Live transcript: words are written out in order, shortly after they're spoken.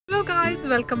guys,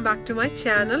 welcome back to my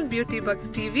channel Beauty Bugs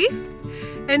TV.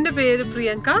 എൻ്റെ പേര്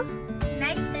Priyanka.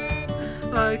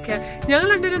 Okay, ഞങ്ങൾ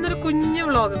രണ്ടുപേരും ഒരു കുഞ്ഞു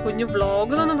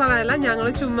വ്ളോഗ് എന്നൊന്നും പറയാനില്ല. ഞങ്ങൾ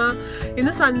ചുമ്മാ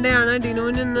ഇന്ന് സൺഡേ ആണ്,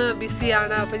 ഡിനൂന് ഇന്ന്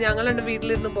ബിസിയാണ്. അപ്പോൾ ഞങ്ങൾ എൻ്റെ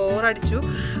വീട്ടിലിരുന്ന് ബോറടിച്ചു.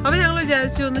 അപ്പോൾ ഞങ്ങൾ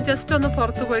വിചാരിച്ചു ഒന്ന് ജസ്റ്റ് ഒന്ന്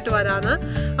പുറത്ത് പോയിട്ട് വരാമെന്ന്.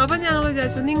 അപ്പോൾ ഞങ്ങൾ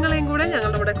വിചാരിച്ചു നിങ്ങളെയും കൂടെ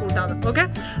ഞങ്ങളുടെ കൂടെ കൂട്ടാണ്. ഓക്കെ,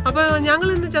 അപ്പോൾ ഞങ്ങൾ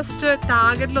ഇന്ന് ജസ്റ്റ്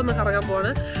ടാർഗറ്റിലൊന്ന് കറങ്ങാൻ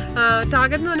പോവാണ്.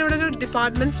 ടാർഗറ്റ് എന്ന് പറഞ്ഞാൽ ഇവിടെ ഒരു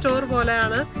ഡിപ്പാർട്ട്മെൻറ്റ് സ്റ്റോർ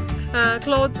പോലെയാണ്.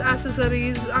 ക്ലോത്ത്സ്,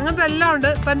 ആക്സസറീസ്, അങ്ങനത്തെ എല്ലാം ഉണ്ട്.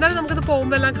 അപ്പോൾ എന്തായാലും നമുക്കിത്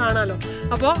പോകുമ്പോൾ എല്ലാം കാണാമല്ലോ.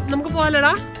 അപ്പോൾ നമുക്ക്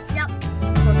പോകാലടാ.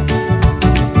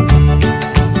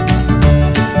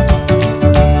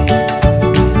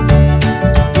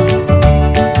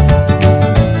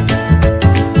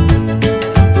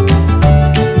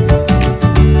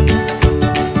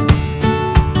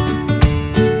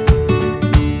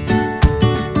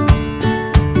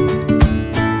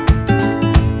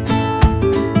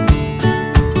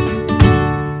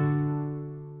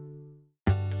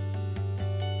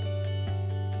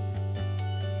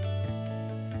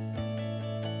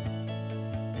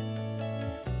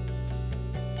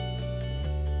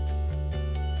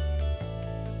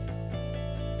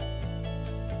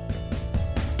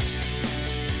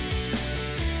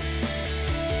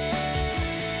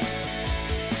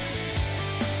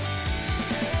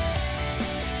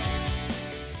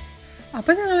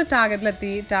 അപ്പോൾ ഞങ്ങൾ ടാർഗറ്റിലെത്തി.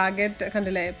 ടാർഗറ്റ്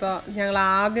കണ്ടില്ലേ, ഇപ്പോൾ ഞങ്ങൾ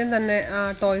ആദ്യം തന്നെ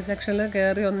ടോയ് സെക്ഷനിൽ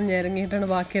കയറി ഒന്ന് ഞെരങ്ങിയിട്ടാണ്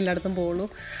ബാക്കി എല്ലായിടത്തും പോകുള്ളൂ.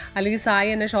 അല്ലെങ്കിൽ സായി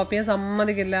എന്നെ ഷോപ്പ് ചെയ്യാൻ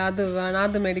സമ്മതിക്കില്ല. അത് വേണം,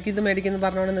 അത് മേടിക്കും, ഇത് മേടിക്കും എന്ന്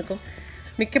പറഞ്ഞുകൊണ്ട് നിൽക്കും.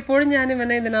 മിക്കപ്പോഴും ഞാൻ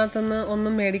ഇവനെ ഇതിനകത്തുനിന്ന്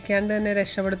ഒന്നും മേടിക്കാണ്ട് തന്നെ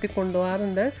രക്ഷപ്പെടുത്തി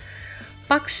കൊണ്ടുപോകാറുണ്ട്.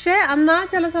 പക്ഷേ എന്നാൽ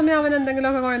ചില സമയം അവൻ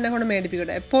എന്തെങ്കിലുമൊക്കെ എന്നെ കൊണ്ട്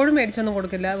മേടിപ്പിക്കട്ടെ. എപ്പോഴും മേടിച്ചൊന്നും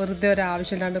കൊടുക്കില്ല, വെറുതെ ഒരു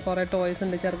ആവശ്യമില്ലാണ്ട്. കുറേ ടോയ്സ്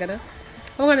ഉണ്ട് ചെറുക്കന്.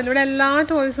 അപ്പോൾ കണ്ടില്ല, ഇവിടെ എല്ലാ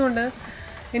ടോയ്സും ഉണ്ട്.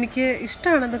 എനിക്ക്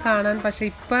ഇഷ്ടമാണത് കാണാൻ. പക്ഷേ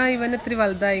ഇപ്പം ഇവൻ ഇത്തിരി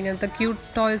വലുതായി, ഇങ്ങനത്തെ ക്യൂട്ട്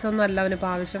ടോയ്സ് ഒന്നും അല്ല അവനിപ്പോൾ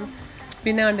ആവശ്യം.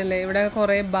 പിന്നെ കണ്ടില്ലേ, ഇവിടെ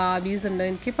കുറേ ബാബീസ് ഉണ്ട്.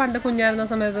 എനിക്ക് പണ്ട് കുഞ്ഞായിരുന്ന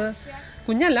സമയത്ത്,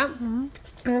 കുഞ്ഞല്ല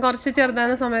കുറച്ച്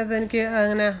ചെറുതായിരുന്ന സമയത്ത് എനിക്ക്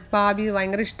അങ്ങനെ ബാബി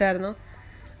ഭയങ്കര ഇഷ്ടമായിരുന്നു.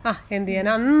 എന്ത് ചെയ്യാൻ,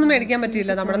 അന്ന് മേടിക്കാൻ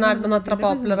പറ്റിയില്ല, നമ്മുടെ നാട്ടിലൊന്നും അത്ര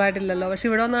പോപ്പുലർ ആയിട്ടില്ലല്ലോ. പക്ഷെ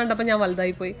ഇവിടെ വന്ന് കണ്ടപ്പോൾ ഞാൻ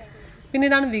വലുതായി പോയി. പിന്നെ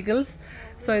ഇതാണ് വിഗിൾസ്.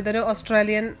 സോ ഇതൊരു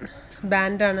ഓസ്ട്രേലിയൻ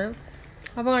ബാൻഡാണ്.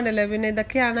 അപ്പോൾ കണ്ടില്ലേ, പിന്നെ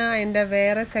ഇതൊക്കെയാണ് അതിൻ്റെ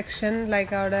വേറെ സെക്ഷൻ.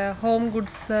 ലൈക്ക് അവിടെ ഹോം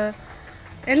ഗുഡ്സ്,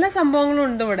 എല്ലാ സംഭവങ്ങളും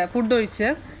ഉണ്ട് ഇവിടെ, ഫുഡ് ഒഴിച്ച്.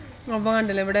 അപ്പോൾ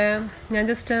കണ്ടില്ലേ, ഇവിടെ ഞാൻ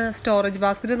ജസ്റ്റ് സ്റ്റോറേജ്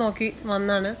ബാസ്ക്കറ്റ് നോക്കി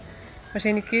വന്നാണ്. പക്ഷേ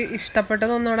എനിക്ക്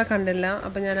ഇഷ്ടപ്പെട്ടതൊന്നും അവിടെ കണ്ടില്ല.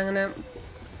 അപ്പോൾ ഞാനങ്ങനെ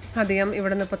അധികം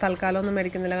ഇവിടെ നിന്ന് ഇപ്പോൾ തൽക്കാലം ഒന്നും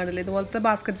മേടിക്കുന്നില്ല. കണ്ടില്ല, ഇതുപോലത്തെ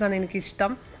ബാസ്ക്കറ്റ്സാണ്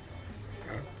എനിക്കിഷ്ടം.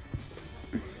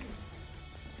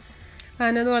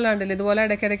 അതിനതുപോലെ കണ്ടില്ല, ഇതുപോലെ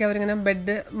ഇടയ്ക്കിടയ്ക്ക് അവരിങ്ങനെ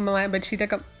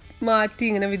ബെഡ്ഷീറ്റൊക്കെ മാറ്റി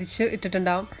ഇങ്ങനെ വിരിച്ച്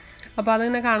ഇട്ടിട്ടുണ്ടാവും. അപ്പോൾ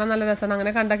അതിങ്ങനെ കാണാൻ നല്ല രസമാണ്.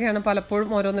 അങ്ങനെ കണ്ടൊക്കെയാണ് പലപ്പോഴും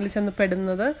ഓരോന്നിൽ ചെന്ന്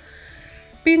പെടുന്നത്.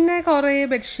 പിന്നെ കുറേ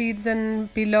bedsheets and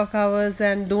pillow covers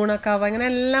and ഡൂണ cover, അങ്ങനെ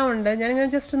എല്ലാം ഉണ്ട്. ഞാനിങ്ങനെ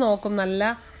ജസ്റ്റ് നോക്കും, നല്ല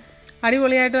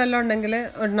അടിപൊളിയായിട്ട് വല്ലതും ഉണ്ടെങ്കിൽ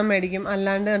ഒരെണ്ണം മേടിക്കും.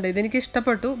 അല്ലാണ്ട് കണ്ട് ഇതെനിക്ക്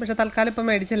ഇഷ്ടപ്പെട്ടു, പക്ഷേ തൽക്കാലം ഇപ്പം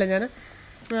മേടിച്ചില്ല ഞാൻ.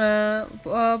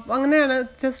 അങ്ങനെയാണ്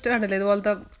ജസ്റ്റ് കണ്ടില്ലേ,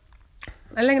 ഇതുപോലത്തെ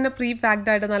എല്ലാം ഇങ്ങനെ പ്രീ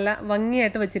പാക്ഡായിട്ട് നല്ല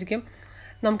ഭംഗിയായിട്ട് വെച്ചിരിക്കും.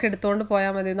 നമുക്ക് എടുത്തുകൊണ്ട്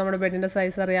പോയാൽ മതി, നമ്മുടെ ബെഡിൻ്റെ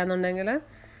സൈസ് അറിയാമെന്നുണ്ടെങ്കിൽ.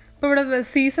 ഇപ്പോൾ ഇവിടെ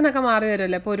സീസണൊക്കെ മാറി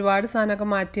വരുമല്ലേ, അപ്പോൾ ഒരുപാട് സാധനമൊക്കെ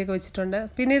മാറ്റിയൊക്കെ വെച്ചിട്ടുണ്ട്.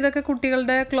 പിന്നെ ഇതൊക്കെ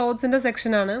കുട്ടികളുടെ ക്ലോത്ത്സിൻ്റെ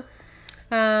സെക്ഷനാണ്.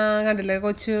 കണ്ടില്ലേ,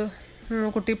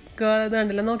 കുട്ടി ഇത്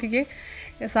കണ്ടില്ലേ, നോക്കിക്കേ.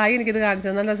 സായി എനിക്കിത്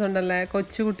കാണിച്ചത് നല്ല രസമുണ്ടല്ലേ,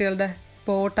 കൊച്ചു കുട്ടികളുടെ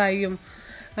പോട്ടായും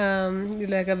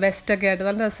ഇതിലൊക്കെ വെസ്റ്റൊക്കെ ആയിട്ട്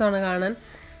നല്ല രസമാണ് കാണാൻ.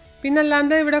 പിന്നെ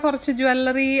അല്ലാണ്ട് ഇവിടെ കുറച്ച്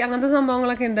ജ്വല്ലറി അങ്ങനത്തെ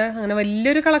സംഭവങ്ങളൊക്കെ ഉണ്ട്. അങ്ങനെ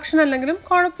വലിയൊരു കളക്ഷൻ അല്ലെങ്കിലും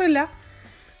കുഴപ്പമില്ല.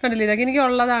 കണ്ടില്ലേ, ഇതൊക്കെ എനിക്ക്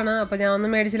ഉള്ളതാണ്. അപ്പോൾ ഞാൻ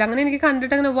ഒന്നും മേടിച്ചില്ല. അങ്ങനെ എനിക്ക്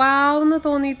കണ്ടിട്ട് അങ്ങനെ വാവെന്ന്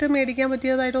തോന്നിയിട്ട് മേടിക്കാൻ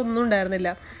പറ്റിയതായിട്ട് ഒന്നും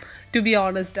ഉണ്ടായിരുന്നില്ല, ടു ബി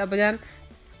ഓണസ്റ്റ്. അപ്പോൾ ഞാൻ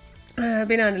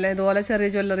പിന്നെ കണ്ടില്ലേ, ഇതുപോലെ ചെറിയ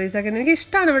ജ്വല്ലറീസൊക്കെ എനിക്ക്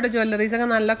ഇഷ്ടമാണ്. ഇവിടെ ജ്വല്ലറീസൊക്കെ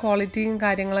നല്ല ക്വാളിറ്റിയും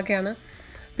കാര്യങ്ങളൊക്കെയാണ്.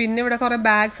 പിന്നെ ഇവിടെ കുറേ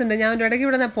ബാഗ്സ് ഉണ്ട്. ഞാൻ ഇടയ്ക്ക്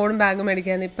ഇവിടെ നിന്ന് എപ്പോഴും ബാഗ്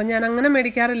മേടിക്കായിരുന്നു. ഇപ്പം ഞാൻ അങ്ങനെ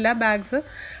മേടിക്കാറില്ല ബാഗ്സ്.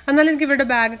 എന്നാലും എനിക്ക് ഇവിടെ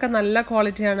ബാഗൊക്കെ നല്ല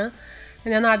ക്വാളിറ്റിയാണ്.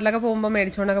 ഞാൻ നാട്ടിലൊക്കെ പോകുമ്പോൾ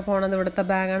മേടിച്ചുകൊണ്ടൊക്കെ പോകുന്നത് ഇവിടുത്തെ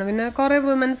ബാഗാണ്. പിന്നെ കുറേ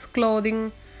വുമൻസ് ക്ലോതിങ്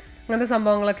അങ്ങനത്തെ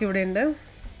സംഭവങ്ങളൊക്കെ ഇവിടെ ഉണ്ട്.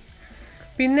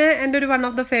 പിന്നെ എൻ്റെ ഒരു one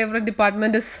of the favourite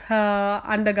department is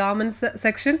under garments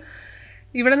section.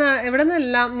 ഇവിടെ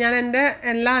നിന്നെല്ലാം ഞാൻ എൻ്റെ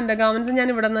എല്ലാ അണ്ടർ ഗാർമെൻറ്റ്സും ഞാൻ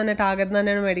ഇവിടെ നിന്ന് തന്നെ ടാർഗറ്റിൽ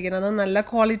തന്നെയാണ് മേടിക്കുന്നത്. അത് നല്ല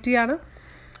ക്വാളിറ്റിയാണ്.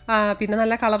 പിന്നെ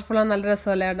നല്ല കളർഫുള്ളാണ്, നല്ല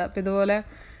രസമല്ലാണ്ട്. അപ്പോൾ ഇതുപോലെ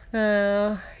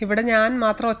ഇവിടെ ഞാൻ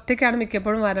മാത്രം ഒറ്റയ്ക്കാണ്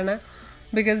മിക്കപ്പോഴും വരണത്.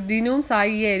 ബിക്കോസ് ഡിനും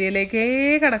സായി ഈ ഏരിയയിലേക്കേ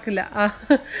കിടക്കില്ല.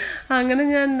 അങ്ങനെ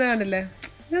ഞാൻ എന്താ കണ്ടില്ലേ,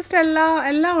 ജസ്റ്റ്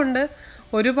എല്ലാം ഉണ്ട്,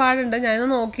 ഒരുപാടുണ്ട്. ഞാനത്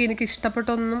നോക്കി, എനിക്ക്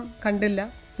ഇഷ്ടപ്പെട്ടൊന്നും കണ്ടില്ല.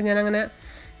 അപ്പം ഞാനങ്ങനെ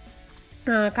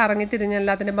കറങ്ങി തിരിഞ്ഞ്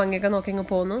എല്ലാത്തിൻ്റെ ഭംഗിയൊക്കെ നോക്കി ഇങ്ങ്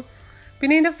പോന്നു.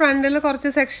 പിന്നെ ഇതിൻ്റെ ഫ്രണ്ടിൽ കുറച്ച്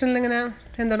സെക്ഷനിൽ ഇങ്ങനെ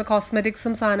എന്താണ്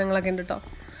കോസ്മെറ്റിക്സും സാധനങ്ങളൊക്കെ ഉണ്ട് കേട്ടോ.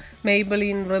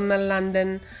 മെയ്ബലിൻ, റിമ്മൽ ലണ്ടൻ,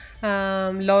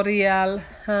 ലോറിയാൽ,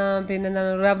 പിന്നെ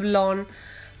എന്താണ് റെവ്ലോൺ,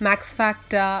 മാക്സ്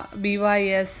ഫാക്ട,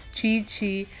 BYS,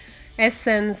 ചീച്ചി,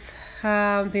 എസെൻസ്,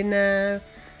 പിന്നെ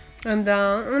എന്താ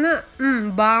അങ്ങനെ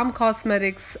ബാം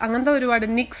കോസ്മെറ്റിക്സ് അങ്ങനത്തെ ഒരുപാട്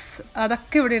നിക്സ്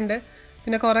അതൊക്കെ ഇവിടെ ഉണ്ട്.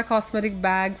 പിന്നെ കുറേ കോസ്മെറ്റിക്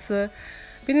ബാഗ്സ്,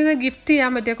 പിന്നെ ഗിഫ്റ്റ്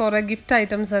ചെയ്യാൻ പറ്റിയ കുറേ ഗിഫ്റ്റ്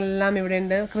ഐറ്റംസ് എല്ലാം ഇവിടെ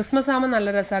ഉണ്ട്. ക്രിസ്മസ് ആകുമ്പോൾ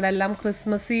നല്ല രസമാണ്. എല്ലാം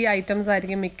ക്രിസ്മസി ഐറ്റംസ്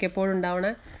ആയിരിക്കും മിക്കപ്പോഴും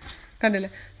ഉണ്ടാവണേ. കണ്ടില്ലേ,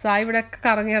 സായി ഇവിടെ ഒക്കെ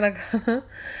കറങ്ങി കിടക്കാണ്.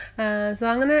 സോ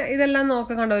അങ്ങനെ ഇതെല്ലാം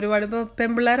നോക്കാൻ കണ്ടോ ഒരുപാട്. ഇപ്പോൾ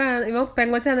പെൺപിള്ളേരാണ്, ഇവ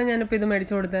പെങ്കൊച്ചാണെങ്കിൽ ഞാനിപ്പോൾ ഇത്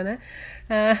മേടിച്ചു കൊടുത്തേനെ.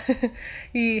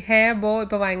 ഈ ഹെയർ ബോ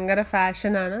ഇപ്പോൾ ഭയങ്കര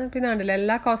ഫാഷനാണ്. പിന്നെ കണ്ടില്ലേ,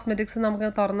 എല്ലാ കോസ്മെറ്റിക്സും നമുക്ക്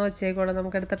തുറന്ന് വെച്ചേക്കോളാം,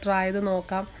 നമുക്കെടുത്ത് ട്രൈ ചെയ്ത്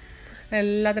നോക്കാം.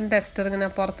 എല്ലാത്തിനും ടെസ്റ്റർ ഇങ്ങനെ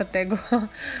പുറത്തിട്ടേക്കോ.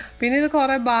 പിന്നെ ഇത്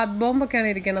കുറേ ബാത്ത് ബോംബൊക്കെയാണ്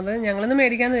ഇരിക്കുന്നത്. ഞങ്ങളിന്ന്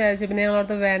മേടിക്കാമെന്ന് വിചാരിച്ചു, പിന്നെ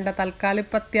ഞങ്ങളോർത്ത് വേണ്ട, തൽക്കാലം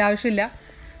ഇപ്പം അത്യാവശ്യമില്ല.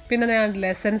 പിന്നെ ഞാൻ കണ്ടില്ല,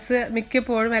 എസൻസ്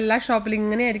മിക്കപ്പോഴും എല്ലാ ഷോപ്പിലും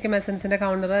ഇങ്ങനെയായിരിക്കും എസൻസിൻ്റെ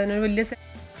കൗണ്ടർ. അതിനൊരു വലിയ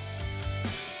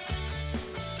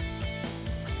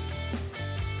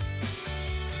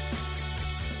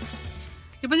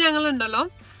ഇപ്പം ഞങ്ങളുണ്ടല്ലോ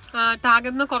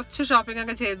ടാർഗറ്റിൽ നിന്ന് കുറച്ച് ഷോപ്പിംഗ്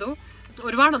ഒക്കെ ചെയ്തു,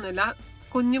 ഒരുപാടൊന്നുമില്ല,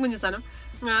 കുഞ്ഞു കുഞ്ഞു സാധനം.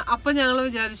 അപ്പം ഞങ്ങൾ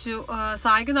വിചാരിച്ചു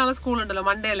സായിക്ക് നാളെ സ്കൂളുണ്ടല്ലോ,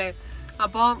 മൺഡേ അല്ലേ,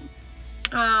 അപ്പോൾ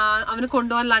അവന്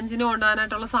കൊണ്ടുപോകാൻ ലഞ്ചിന്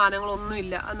കൊണ്ടുപോകാനായിട്ടുള്ള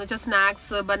സാധനങ്ങളൊന്നുമില്ല. എന്ന് വെച്ചാൽ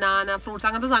സ്നാക്സ്, ബനാന, ഫ്രൂട്ട്സ്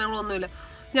അങ്ങനത്തെ സാധനങ്ങളൊന്നുമില്ല.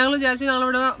 ഞങ്ങൾ വിചാരിച്ചു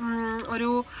ഞങ്ങളിവിടെ ഒരു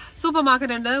സൂപ്പർ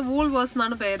മാർക്കറ്റ് ഉണ്ട്, വൂൾവേഴ്സ്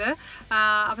എന്നാണ് പേര്.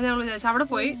 അപ്പം ഞങ്ങൾ വിചാരിച്ചു അവിടെ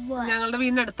പോയി, ഞങ്ങളുടെ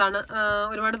വീടിനടുത്താണ്,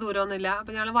 ഒരുപാട് ദൂരമൊന്നുമില്ല.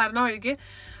 അപ്പം ഞങ്ങൾ വരണ വഴിക്ക്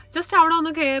ജസ്റ്റ് അവിടെ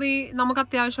ഒന്ന് കയറി നമുക്ക്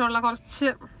അത്യാവശ്യമുള്ള കുറച്ച്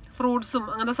ഫ്രൂട്ട്സും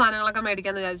അങ്ങനത്തെ സാധനങ്ങളൊക്കെ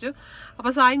മേടിക്കാമെന്ന് വിചാരിച്ചു.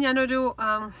 അപ്പോൾ സായി ഞാനൊരു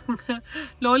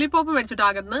ലോലിപോപ്പ് മേടിച്ചു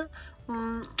ടാർഗറ്റിന്.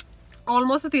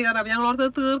 ഓൾമോസ്റ്റ് തീരാറായി. ഞങ്ങൾ ഓർത്ത്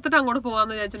തീർത്തിട്ട് അങ്ങോട്ട്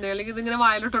പോകാമെന്ന് വിചാരിച്ചിട്ടുണ്ടെങ്കിൽ അല്ലെങ്കിൽ ഇതിങ്ങനെ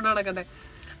വായിലിട്ടുകൊണ്ട് നടക്കണ്ടേ.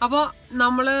 അപ്പോൾ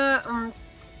നമ്മൾ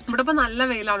ഇവിടെ ഇപ്പോൾ നല്ല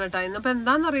വെയിലാണ് കേട്ടോ. ഇന്നിപ്പോൾ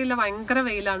എന്താണെന്നറിയില്ല, ഭയങ്കര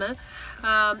വെയിലാണ്.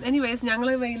 എനിവേസ് ഞങ്ങൾ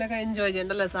വെയിലൊക്കെ എൻജോയ്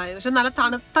ചെയ്യണ്ടല്ലോ സായി. പക്ഷെ നല്ല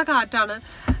തണുത്ത കാറ്റാണ്,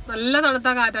 നല്ല തണുത്ത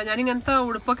കാറ്റാണ്. ഞാനിങ്ങനത്തെ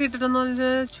ഉടുപ്പൊക്കെ ഇട്ടിട്ടൊന്നും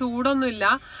ചൂടൊന്നുമില്ല,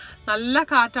 നല്ല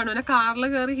കാറ്റാണ്. പിന്നെ കാറിൽ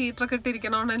കയറി ഹീറ്ററൊക്കെ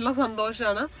ഇട്ടിരിക്കണമെന്നുള്ള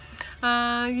സന്തോഷമാണ്.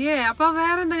 അപ്പോൾ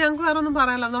വേറെ എന്താ, ഞങ്ങൾക്ക് വേറെ ഒന്നും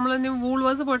പറയാനില്ല. നമ്മൾ ഇനി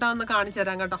വൂൾവേഴ്സ് പോയിട്ടാന്ന് കാണിച്ചു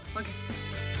തരാം കേട്ടോ. ഓക്കെ.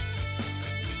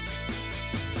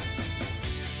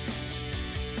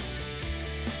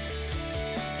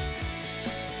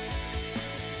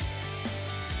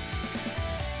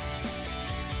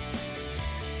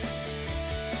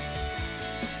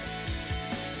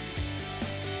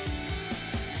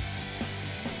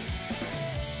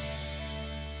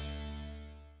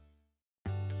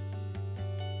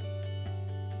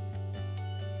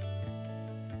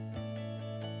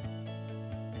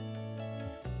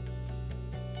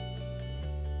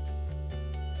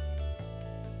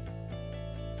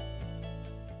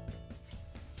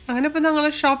 അങ്ങനെ ഇപ്പം ഞങ്ങൾ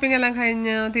ഷോപ്പിംഗ് എല്ലാം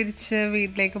കഴിഞ്ഞ് തിരിച്ച്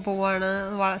വീട്ടിലേക്ക് പോവാണ്.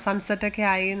 സൺസെറ്റൊക്കെ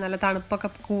ആയി, നല്ല തണുപ്പൊക്കെ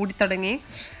കൂടി തുടങ്ങി.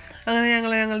 അങ്ങനെ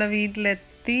ഞങ്ങൾ ഞങ്ങളുടെ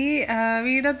വീട്ടിലെത്തി.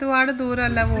 വീട് ഒരുപാട്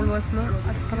ദൂരമല്ല വൂൾവേഴ്സിന്,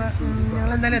 അത്ര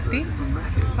ഞങ്ങൾ എന്തായാലും എത്തി.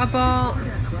 അപ്പോൾ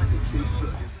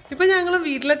ഇപ്പം ഞങ്ങൾ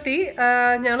വീട്ടിലെത്തി.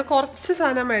 ഞങ്ങൾ കുറച്ച്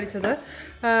സാധനം മേടിച്ചത്,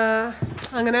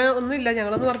 അങ്ങനെ ഒന്നുമില്ല,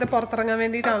 ഞങ്ങളൊന്ന് വെറുതെ പുറത്തിറങ്ങാൻ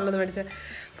വേണ്ടിയിട്ടാണല്ലോ മേടിച്ചത്.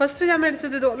 ഫസ്റ്റ് ഞാൻ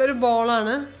മേടിച്ചത് ഇതുപോലൊരു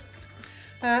ബോളാണ്.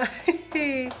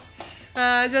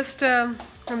 ജസ്റ്റ്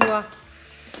എന്തുവാ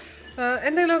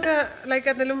എന്തെങ്കിലുമൊക്കെ ലൈക്ക്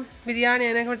എന്തെങ്കിലും ബിരിയാണി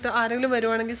അതിനൊക്കെ വിട്ട് ആരെങ്കിലും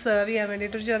വരുവാണെങ്കിൽ സെർവ് ചെയ്യാൻ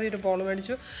വേണ്ടിയിട്ടൊരു ചെറിയൊരു ബോൾ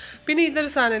മേടിച്ചു. പിന്നെ ഇതൊരു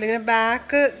സാധനമില്ല, ഇങ്ങനെ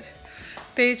ബാക്ക്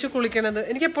തേച്ച് കുളിക്കണത്.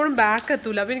 എനിക്കെപ്പോഴും ബാക്ക്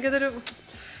എത്തൂല, അപ്പോൾ എനിക്കതൊരു,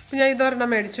 ഞാൻ ഇതൊരെണ്ണം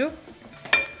മേടിച്ചു.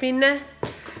 പിന്നെ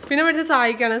മേടിച്ച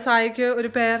സായിക്കാണ്. സായിക്ക്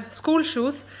ഒരു പെയർ സ്കൂൾ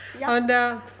ഷൂസ്, അവൻ്റെ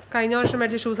കഴിഞ്ഞ വർഷം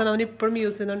മേടിച്ച ഷൂസാണ് അവൻ ഇപ്പോഴും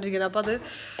യൂസ് ചെയ്തുകൊണ്ടിരിക്കുന്നത്. അപ്പോൾ അത്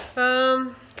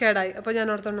കേടായി, അപ്പോൾ ഞാൻ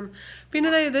ഓർത്തോണം.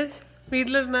 പിന്നെ ഇത്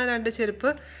വീട്ടിലിരുന്ന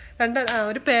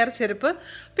ഒരു പെയർ ചെരുപ്പ്.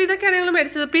 അപ്പോൾ ഇതൊക്കെയാണ് ഞങ്ങൾ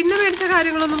മേടിച്ചത്. പിന്നെ മേടിച്ച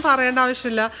കാര്യങ്ങളൊന്നും പറയേണ്ട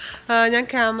ആവശ്യമില്ല, ഞാൻ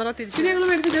ക്യാമറ തിരിച്ചു. ഞങ്ങൾ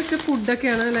മേടിച്ച ജസ്റ്റ്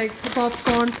ഫുഡൊക്കെയാണ്, ലൈക്ക്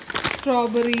പോപ്കോൺ,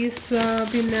 സ്ട്രോബെറീസ്,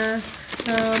 പിന്നെ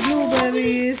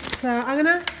ബ്ലൂബെറീസ്,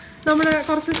 അങ്ങനെ നമ്മുടെ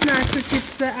കുറച്ച് സ്നാക്സ്,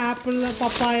 ചിപ്സ്, ആപ്പിൾ,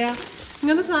 പപ്പായ,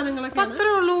 ഇങ്ങനത്തെ സാധനങ്ങളൊക്കെ. അത്രേ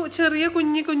ഉള്ളൂ, ചെറിയ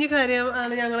കുഞ്ഞു കാര്യം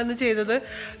ആണ് ഞങ്ങളിന്ന് ചെയ്തത്.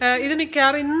 ഇത്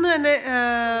മിക്കവാറും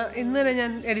ഇന്ന് തന്നെ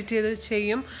ഞാൻ എഡിറ്റ് ചെയ്ത്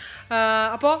ചെയ്യും.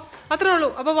 അപ്പോൾ അത്രേ ഉള്ളൂ.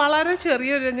 അപ്പോൾ വളരെ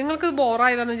ചെറിയൊരു, നിങ്ങൾക്ക്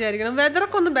ബോറായില്ലെന്ന് വിചാരിക്കണം.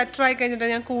 വെതറൊക്കെ ഒന്ന് ബെറ്റർ ആയി കഴിഞ്ഞിട്ട്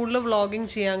ഞാൻ കൂടുതൽ വ്ളോഗിങ്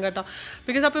ചെയ്യാം കേട്ടോ.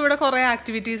 ബിക്കോസ് അപ്പോൾ ഇവിടെ കുറേ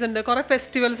ആക്ടിവിറ്റീസ് ഉണ്ട്, കുറേ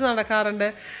ഫെസ്റ്റിവൽസ് നടക്കാറുണ്ട്.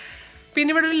 പിന്നെ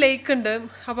ഇവിടെ ഒരു ലേക്ക് ഉണ്ട്,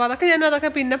 അപ്പോൾ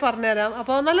അതൊക്കെ പിന്നെ പറഞ്ഞുതരാം.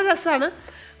 അപ്പോൾ നല്ല രസമാണ്.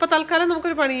 അപ്പോൾ തൽക്കാലം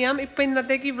നമുക്കൊരു പണി ചെയ്യാം. ഇപ്പോൾ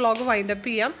ഇന്നത്തേക്ക് ഈ വ്ളോഗ് വൈൻഡപ്പ്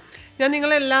ചെയ്യാം. ഞാൻ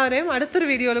നിങ്ങളെല്ലാവരെയും അടുത്തൊരു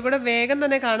വീഡിയോയിൽ കൂടെ വേഗം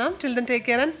തന്നെ കാണാം. Till then take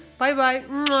care and bye bye.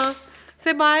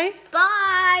 Say by.